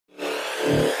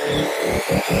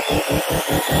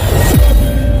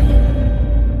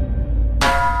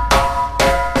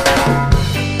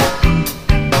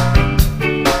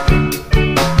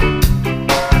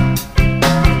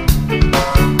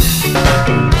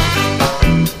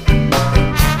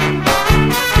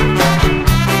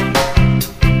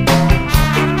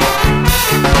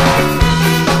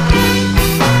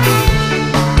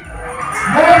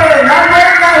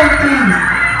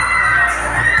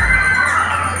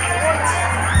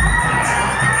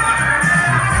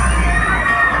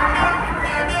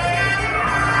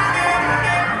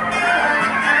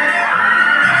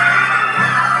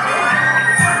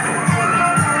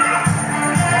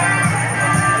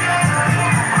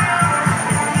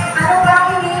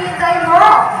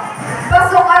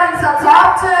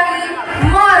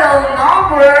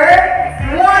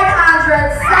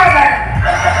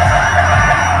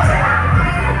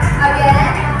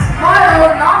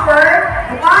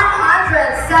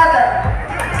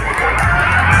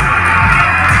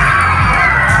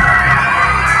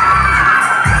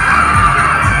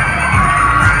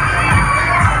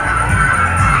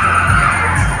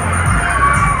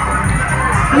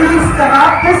Come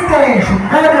up the stage,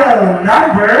 medal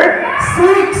number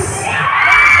 6.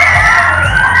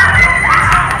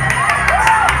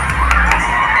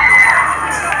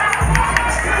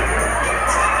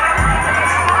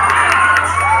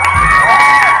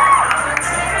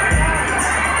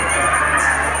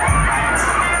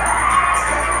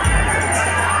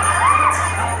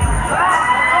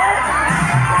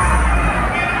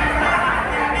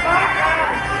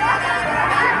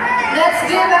 Let's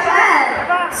give a hand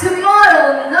to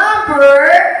model number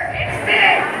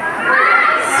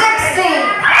 16.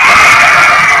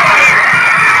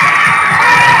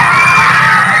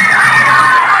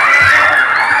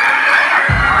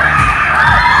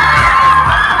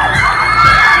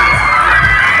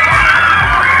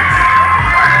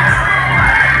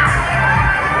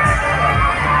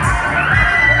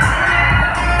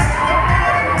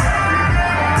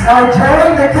 Now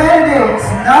join the candidates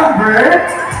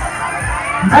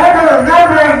medal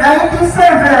number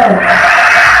 97.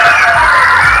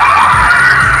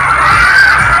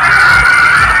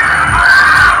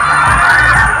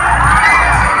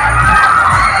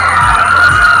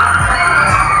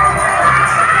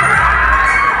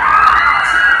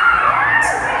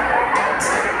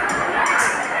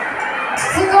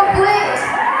 To complete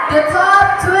the top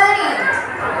 20,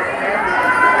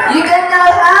 you can now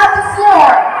have the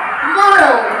floor.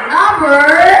 Model number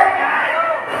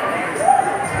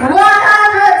 106.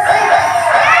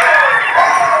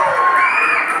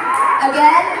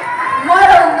 Again,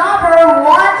 model number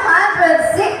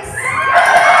 106.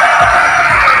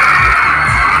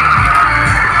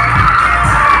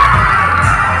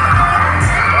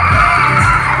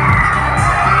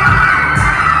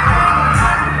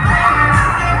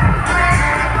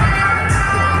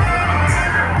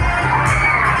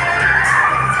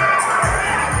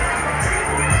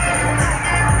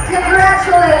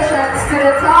 Congratulations to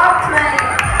the top 20.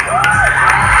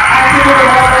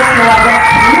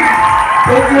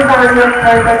 Thank you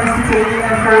for participating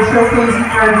and for showcasing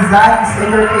your designs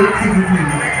and your creativity.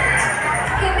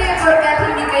 Hindi porket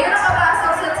hindi kayo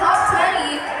nakapasok sa top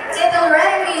 20, it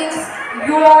already means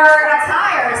your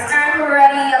attires aren't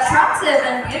already attractive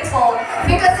and beautiful,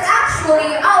 because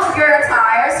actually all of your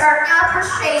attires are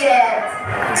appreciated.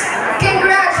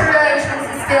 Congratulations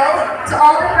still to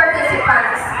all the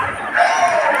participants.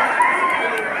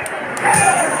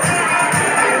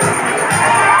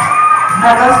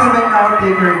 Models, you may now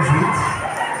take your seats.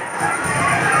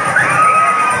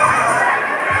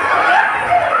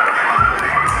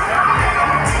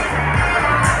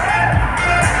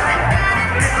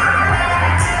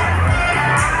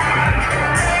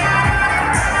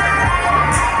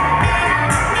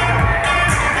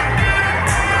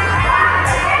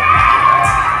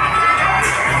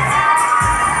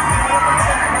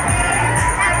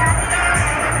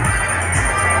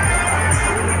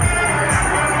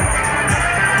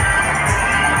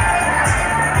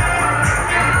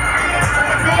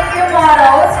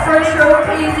 For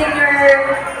showcasing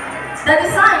the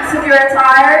designs of your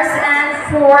attires and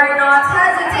for not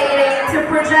hesitating to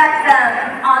project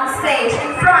them on stage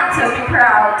in front of the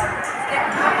crowd.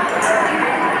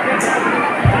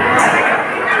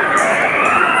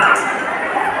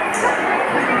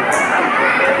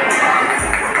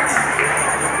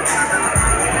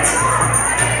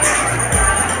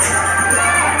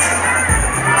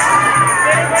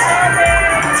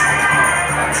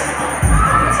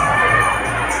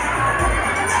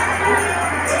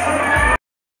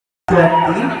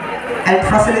 And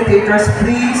facilitators,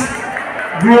 please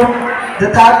group the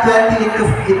top 20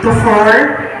 into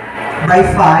 4 by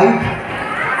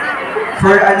 5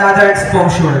 for another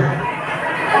exposure.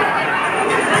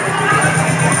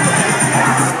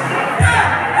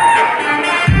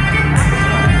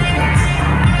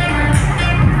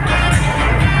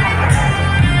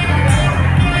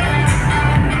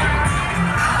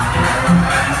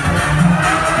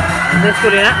 Let's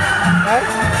go na.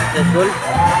 Let's go.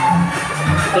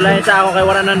 Ito lang yung sa ako kay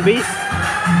wala ng base.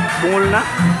 Bungol na.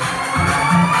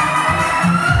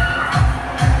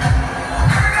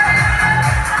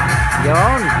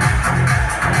 Yon.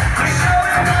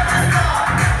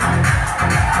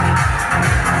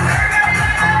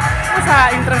 Sa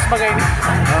entrance bagay ni.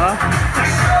 Oo.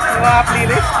 Mga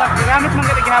playlist. Gamit man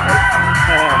ka gihapon.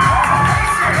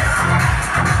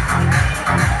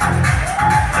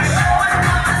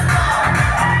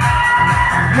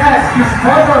 Yes, his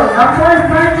model number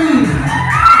 30.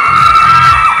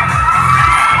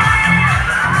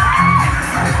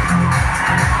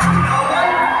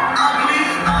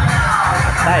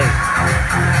 Tay.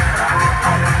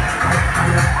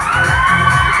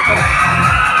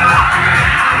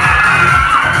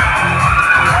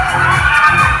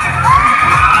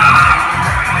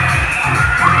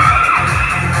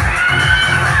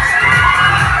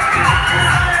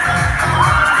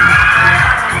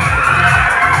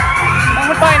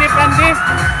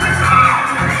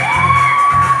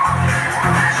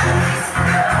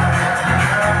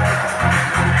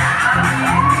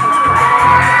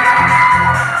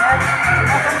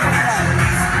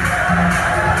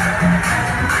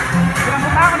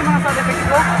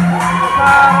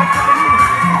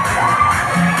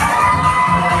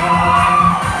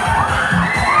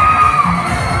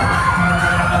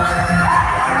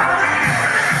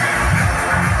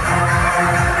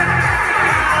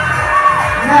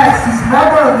 Next is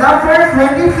model number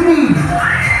 23.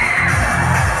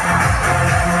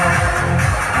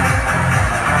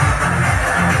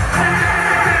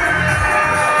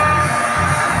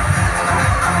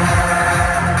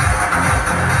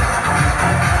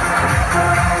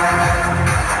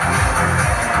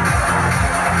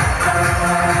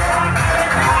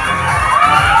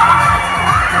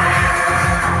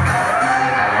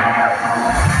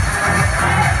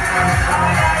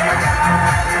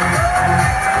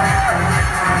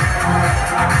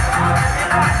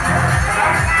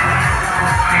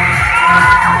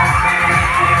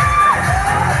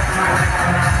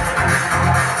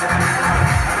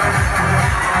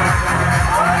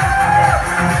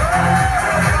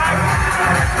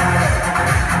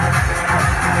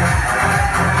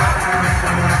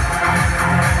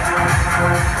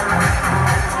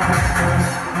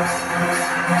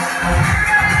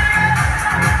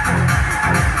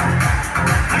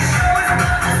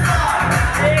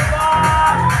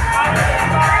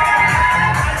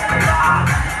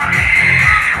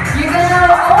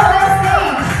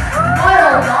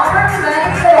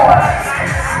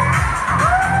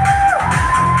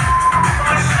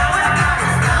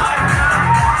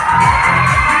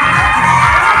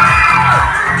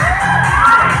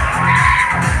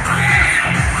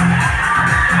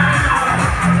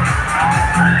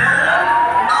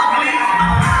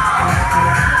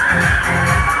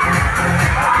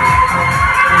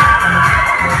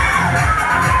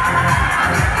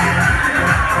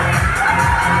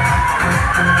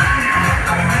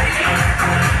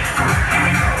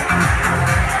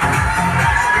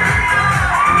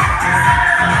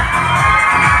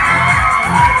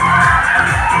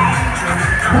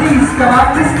 Please come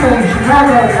up the stage,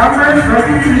 model number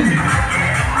 33.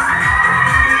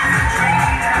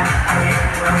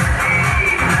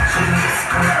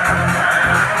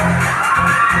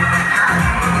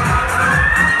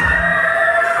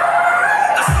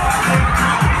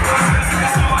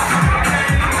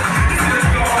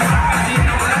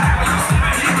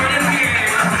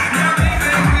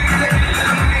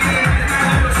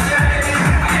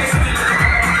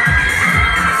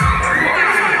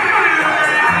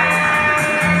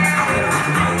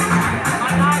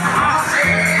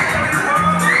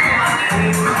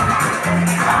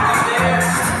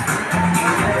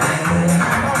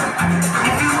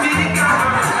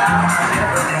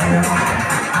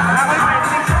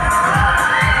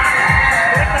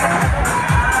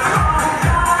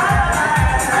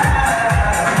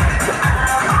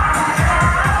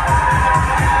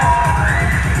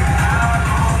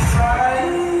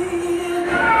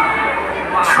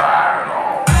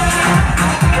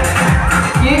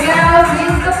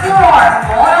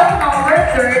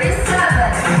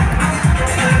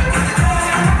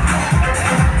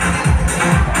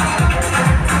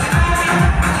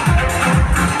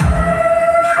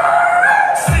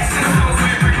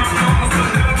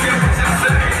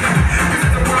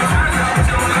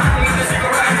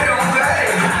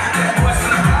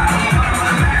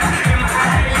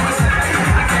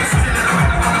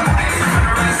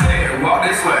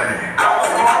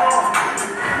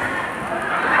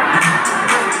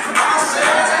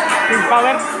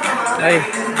 power. Ay.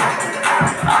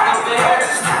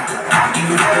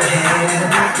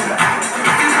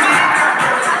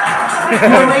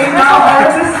 You may now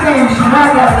enter the stage,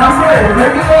 model number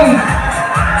 38.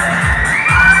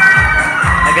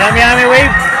 Nagrami-rami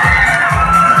wave.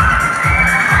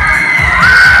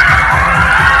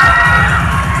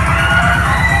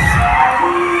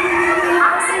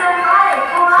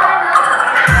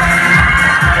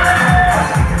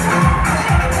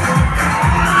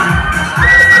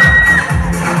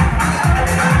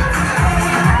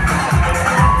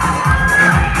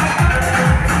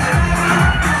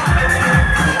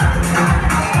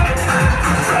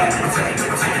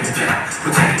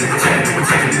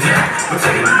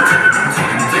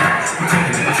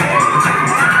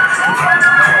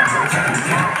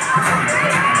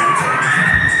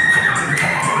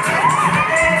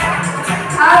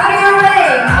 Having your way,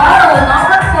 model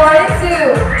number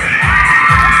 42.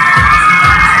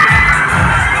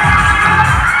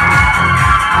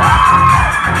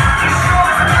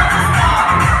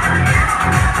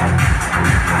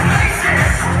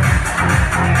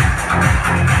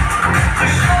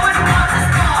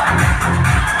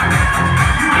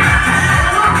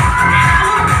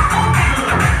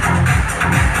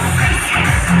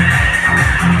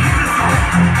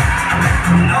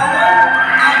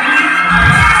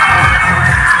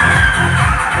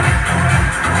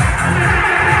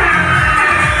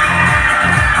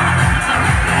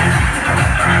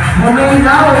 You may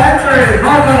now enter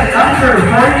model number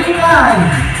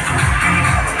 49.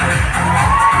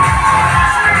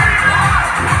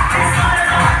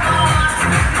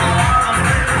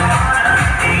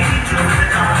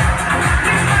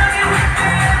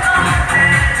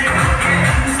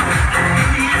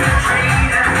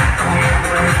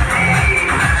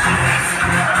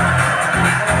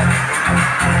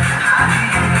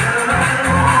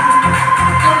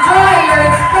 Enjoy your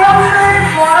exposure,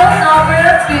 model number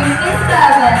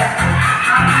 57.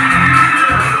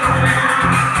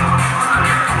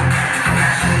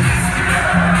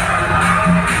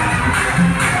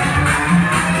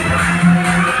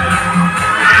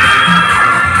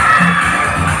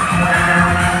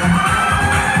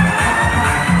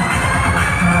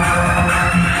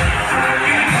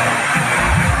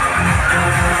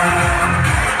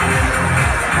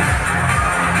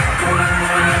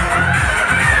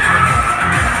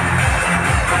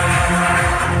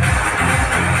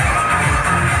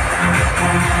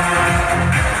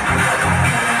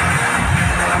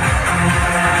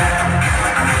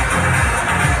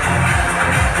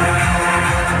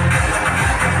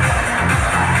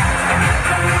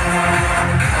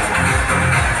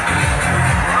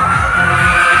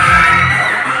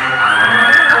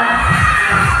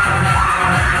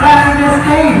 Planning the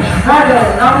stage, model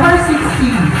number 60.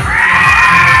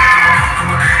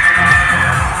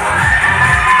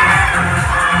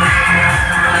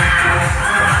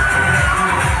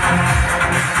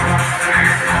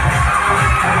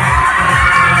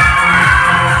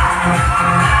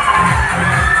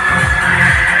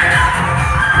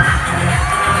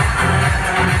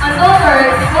 Another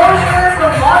exposure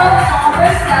for model number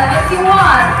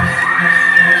 71.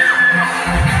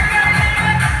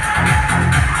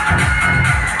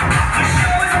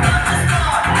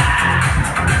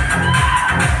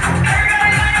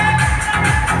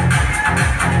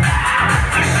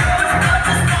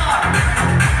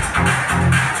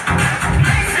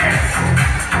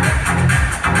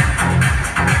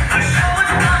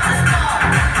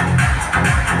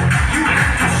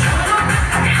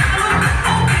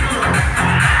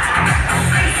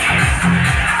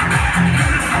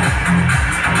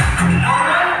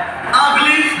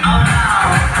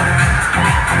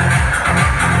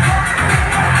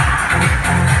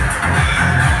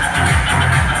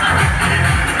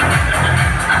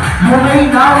 You may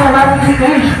now elect the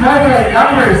stage, model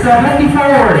number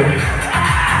 74.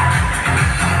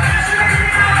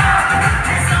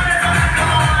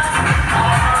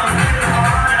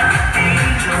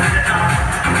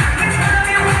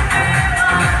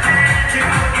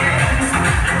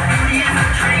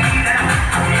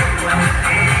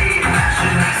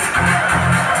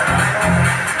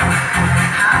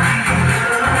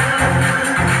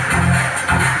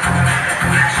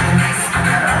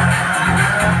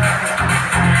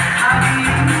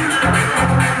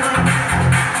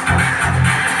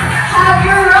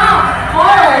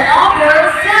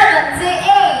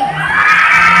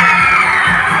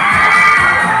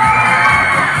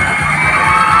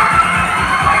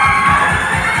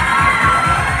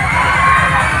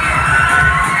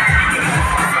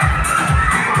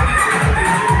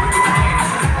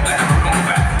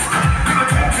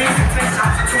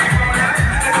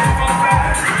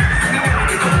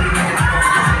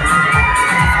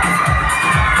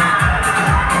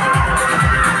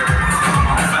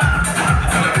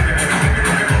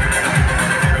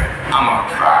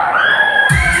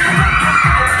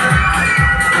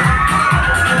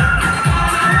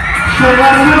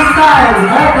 your style,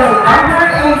 medal number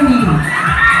 80.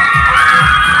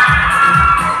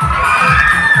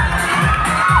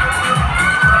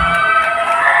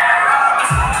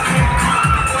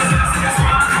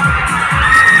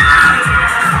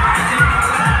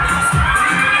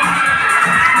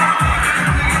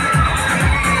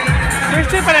 First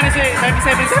year pala na si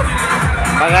 97, sir?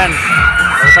 Bagan.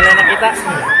 Bago pala nakita.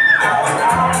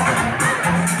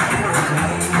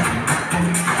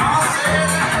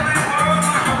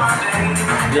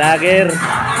 Vlogger.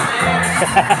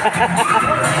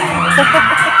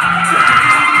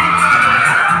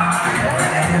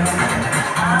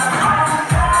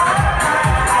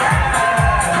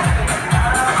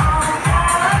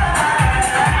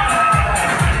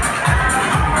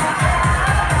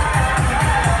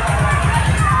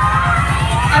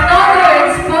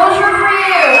 Another exposure for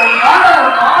you, model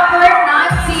number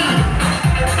 19.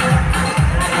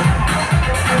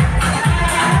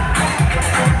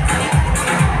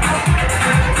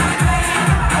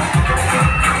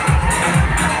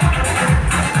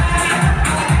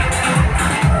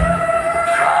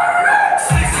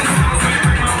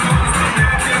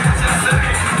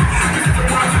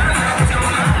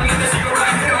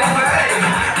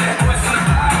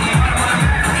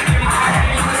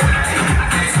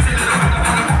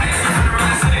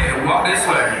 Walk this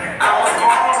way.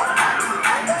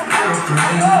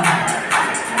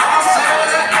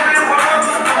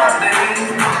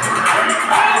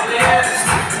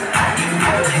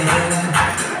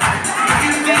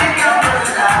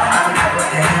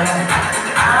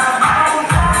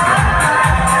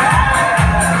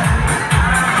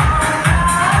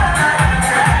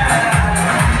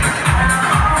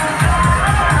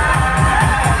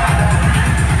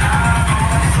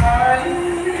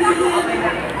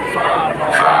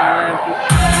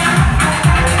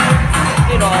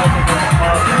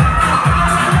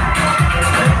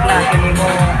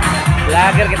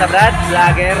 Vlogger kita, Brad.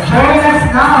 Vlogger. Join us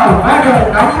now,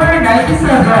 medal number 97.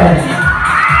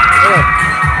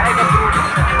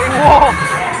 Wow!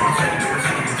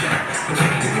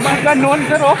 Mga ganon,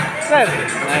 sir, oh. Sir.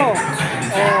 Oh.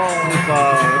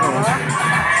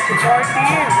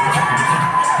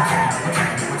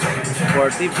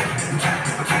 Sportive.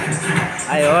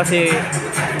 Ay, oh, si...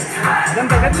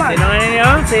 Ganda, ganda. Sino nga ninyo?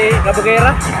 Si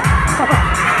Kabugera? Sino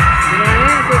nga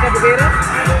ninyo? Si Kabugera?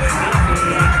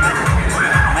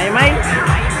 May?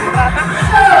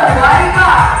 So, what do you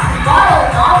got? Model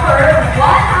number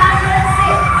 106.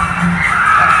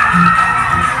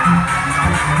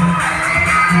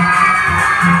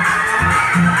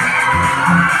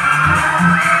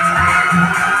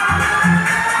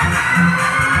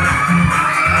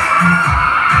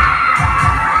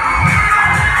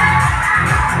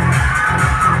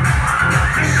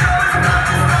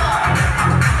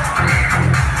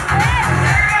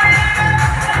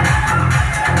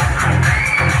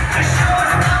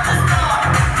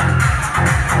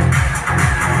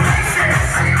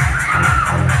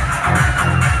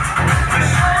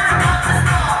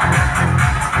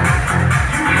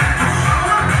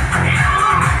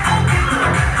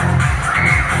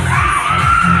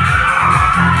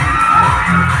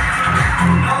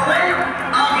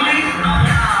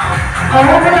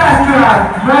 Olympic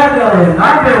astronaut, medal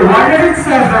number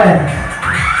 107.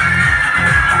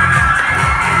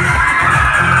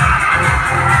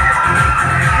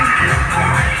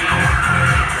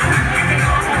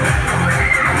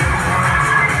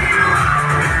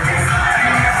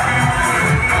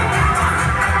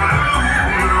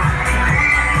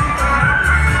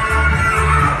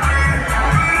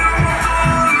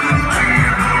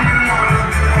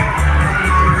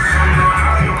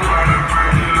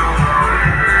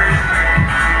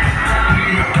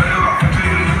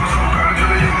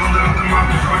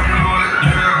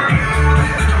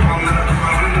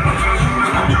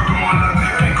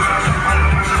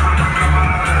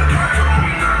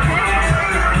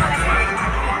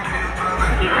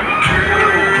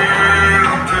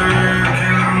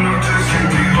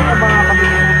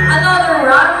 Another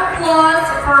round of applause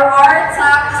for our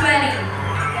top 20.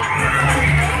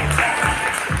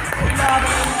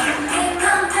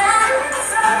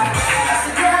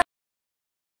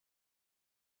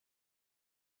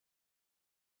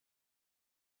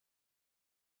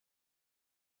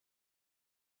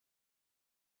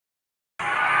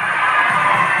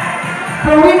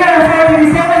 The winner for the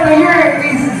December of the year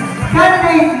is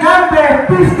candidate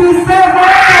number 57.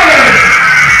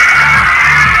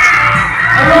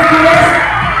 And of course,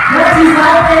 the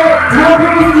designer will be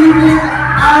receiving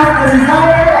as the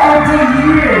designer of the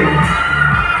year.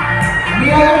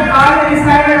 May I invite the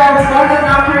designer of model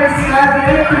number 7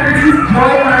 to please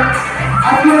join us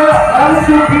as you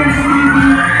also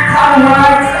receiving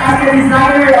awards as the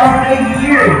Designer of the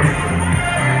Year.